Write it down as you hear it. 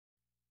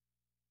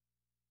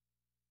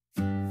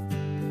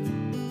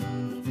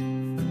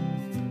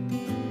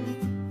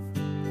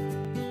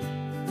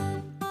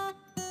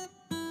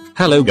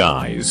Hello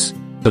guys.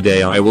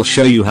 Today I will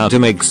show you how to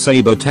make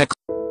saber text.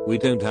 We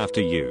don't have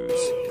to use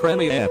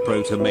Premiere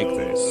Pro to make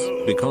this,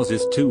 because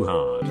it's too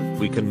hard.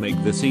 We can make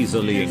this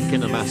easily in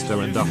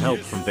Kinemaster and the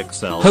help from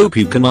Pixellab. Hope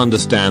you can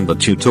understand the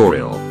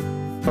tutorial.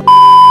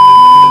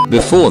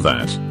 Before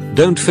that,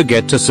 don't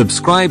forget to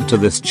subscribe to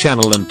this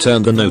channel and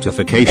turn the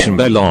notification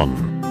bell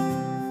on.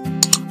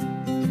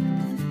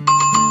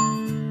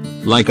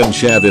 Like and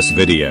share this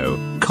video,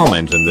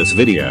 comment in this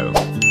video.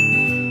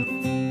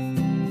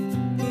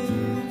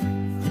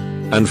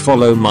 And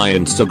follow my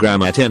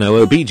Instagram at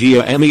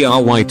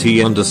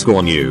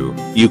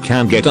NOOBGAMERYT_new. You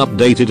can get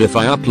updated if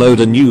I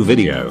upload a new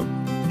video.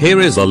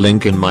 Here is a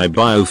link in my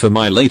bio for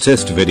my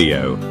latest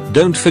video.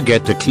 Don't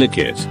forget to click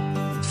it.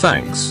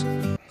 Thanks.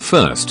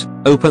 First,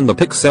 open the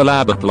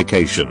Pixellab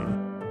application.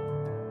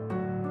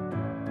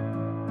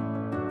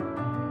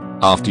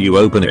 After you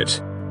open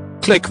it,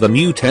 click the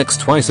new text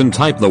twice and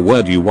type the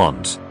word you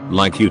want,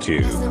 like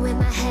YouTube.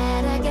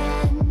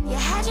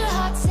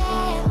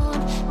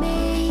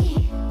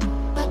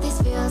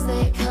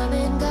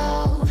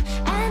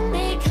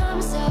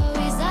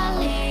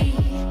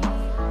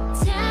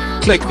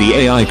 Click the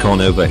A icon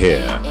over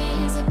here.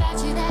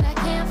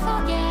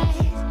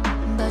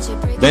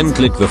 Then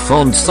click the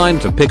font sign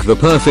to pick the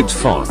perfect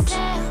font.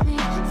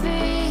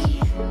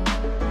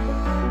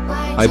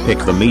 I pick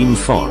the meme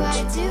font.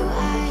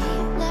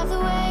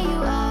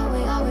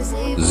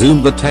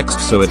 Zoom the text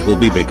so it will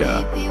be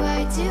bigger.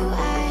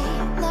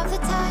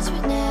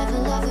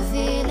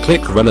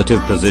 Click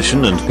relative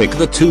position and pick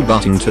the 2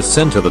 button to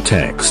center the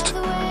text.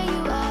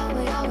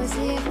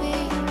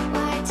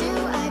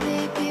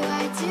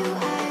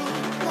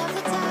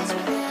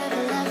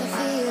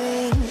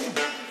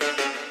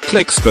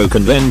 Click stroke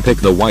and then pick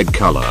the white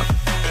color.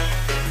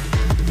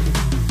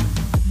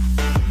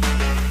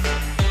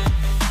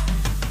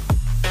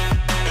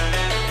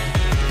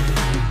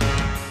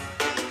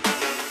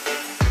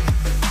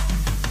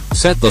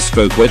 Set the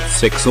stroke width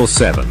 6 or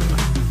 7.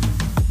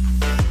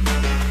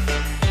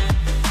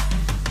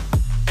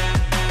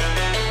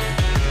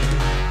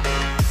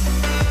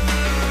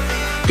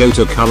 Go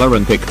to color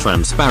and pick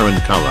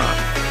transparent color.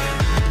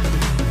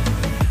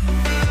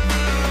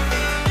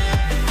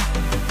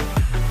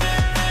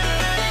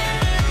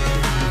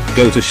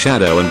 Go to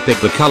shadow and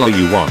pick the color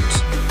you want.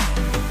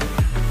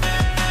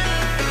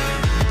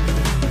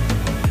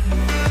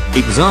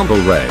 Example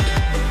red.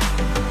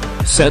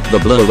 Set the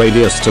blur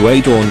radius to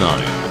 8 or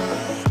 9.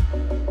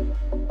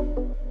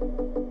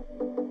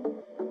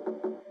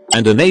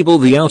 And enable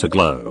the outer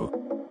glow.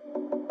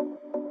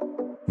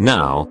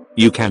 Now,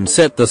 you can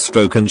set the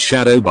stroke and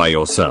shadow by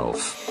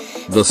yourself.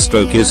 The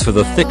stroke is for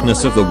the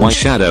thickness of the white,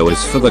 shadow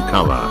is for the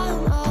color.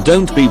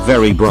 Don't be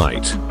very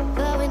bright.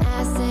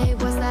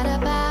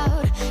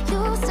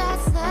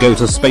 Go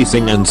to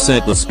spacing and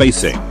set the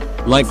spacing,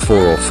 like 4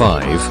 or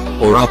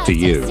 5, or up to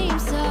you.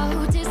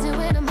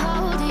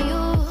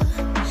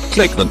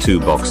 Click the 2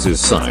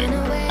 boxes sign,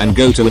 and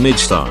go to image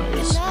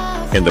size.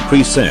 In the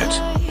preset,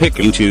 pick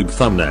YouTube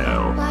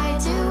thumbnail.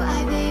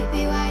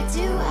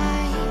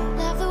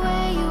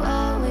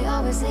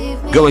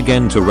 Go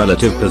again to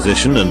relative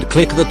position and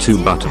click the 2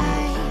 button.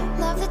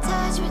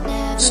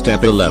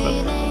 Step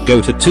 11.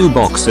 Go to 2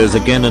 boxes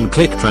again and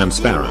click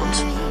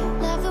transparent.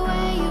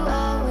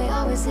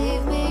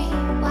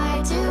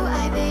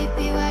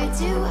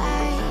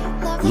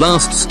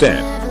 Last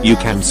step, you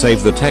can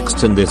save the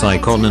text in this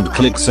icon and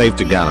click save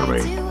to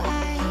gallery.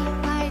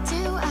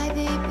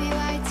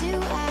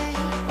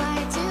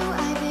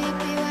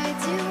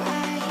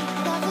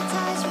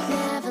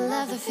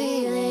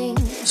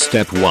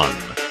 Step 1.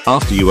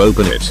 After you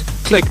open it,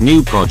 click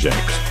new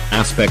project,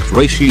 aspect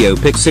ratio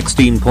pick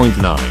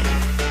 16.9.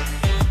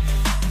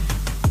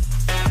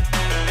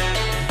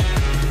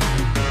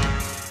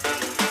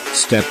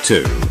 Step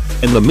 2.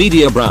 In the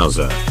media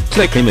browser,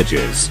 click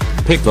images,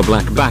 pick the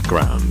black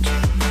background.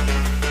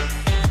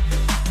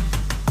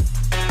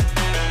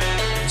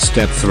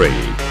 Step 3.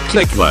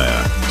 Click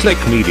layer, click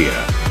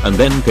media, and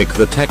then pick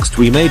the text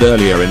we made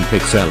earlier in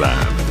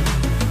Pixellab.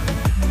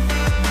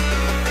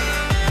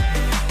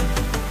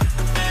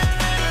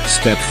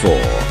 Step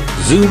 4.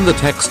 Zoom the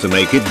text to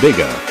make it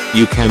bigger.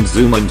 You can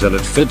zoom until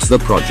it fits the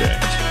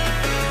project.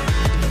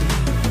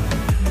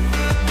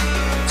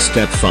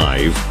 Step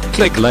 5.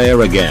 Click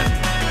layer again,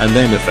 and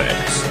then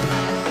effects.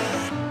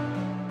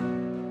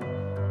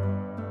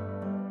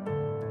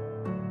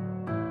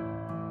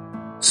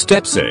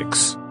 Step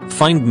 6.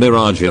 Find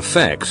Mirage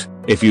effect.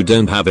 If you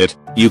don't have it,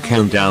 you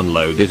can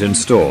download it and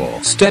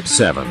store. Step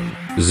 7.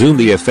 Zoom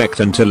the effect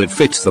until it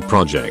fits the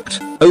project.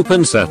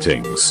 Open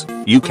settings.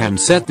 You can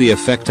set the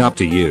effect up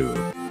to you.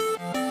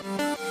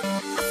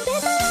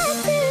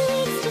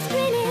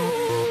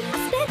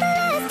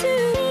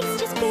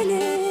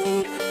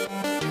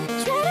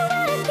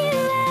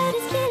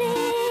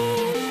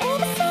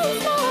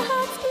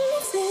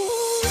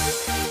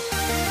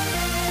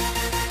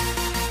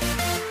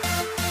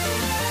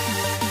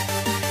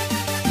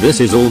 This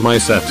is all my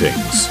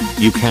settings.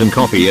 You can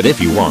copy it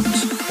if you want,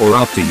 or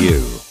up to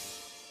you.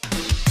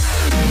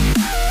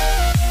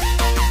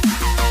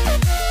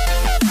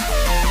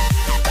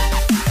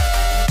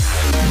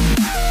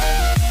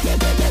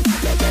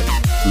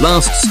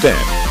 Last step,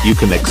 you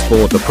can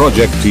export the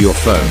project to your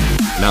phone.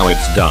 Now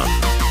it's done.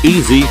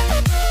 Easy.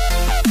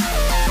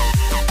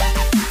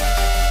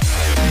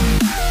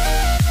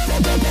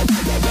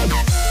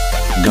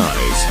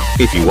 Guys,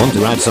 if you want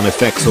to add some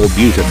effects or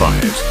beautify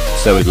it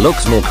so it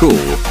looks more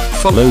cool,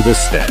 follow the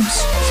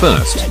steps.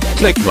 First,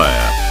 click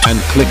Player, and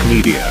click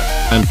Media,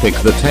 and pick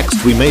the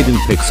text we made in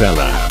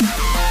Pixellab.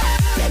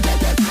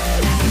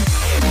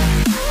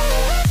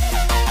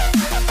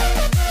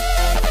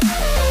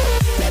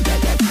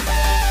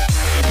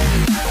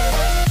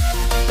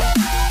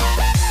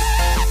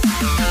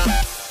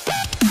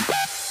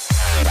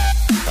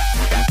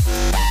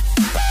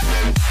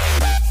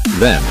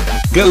 Then,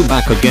 go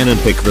back again and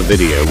pick the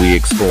video we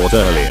export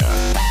earlier.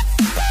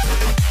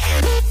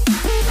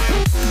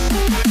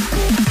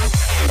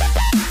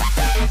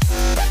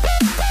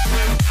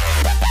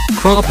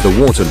 Crop the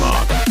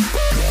watermark.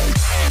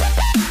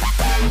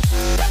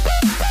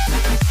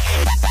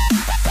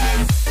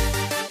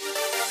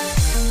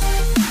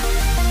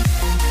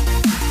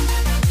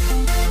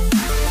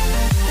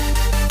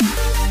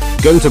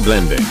 Go to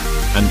blending,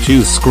 and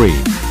choose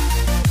screen.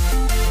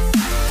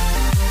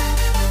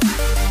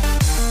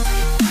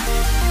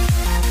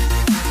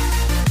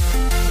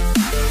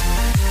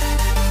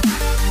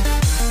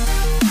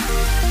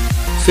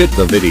 Fit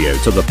the video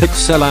to the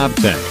Pixellab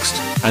text,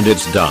 and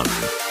it's done.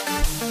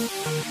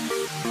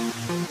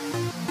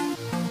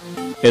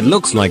 It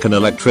looks like an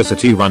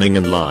electricity running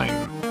in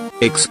line.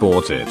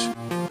 Export it.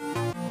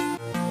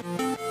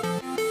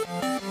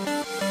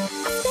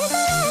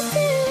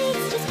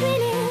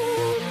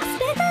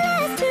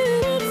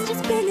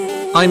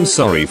 I'm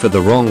sorry for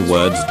the wrong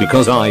words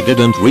because I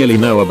didn't really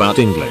know about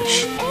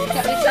English.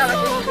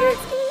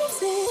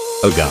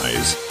 Oh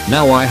guys,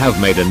 now I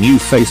have made a new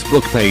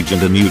Facebook page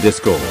and a new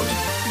Discord.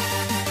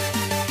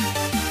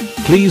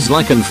 Please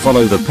like and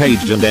follow the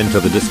page and enter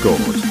the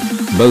Discord.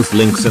 Both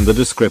links in the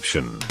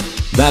description.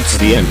 That's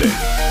the ending.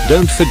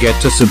 Don't forget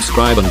to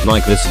subscribe and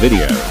like this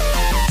video.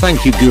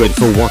 Thank you good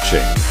for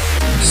watching.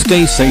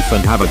 Stay safe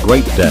and have a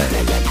great day.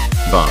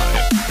 Bye.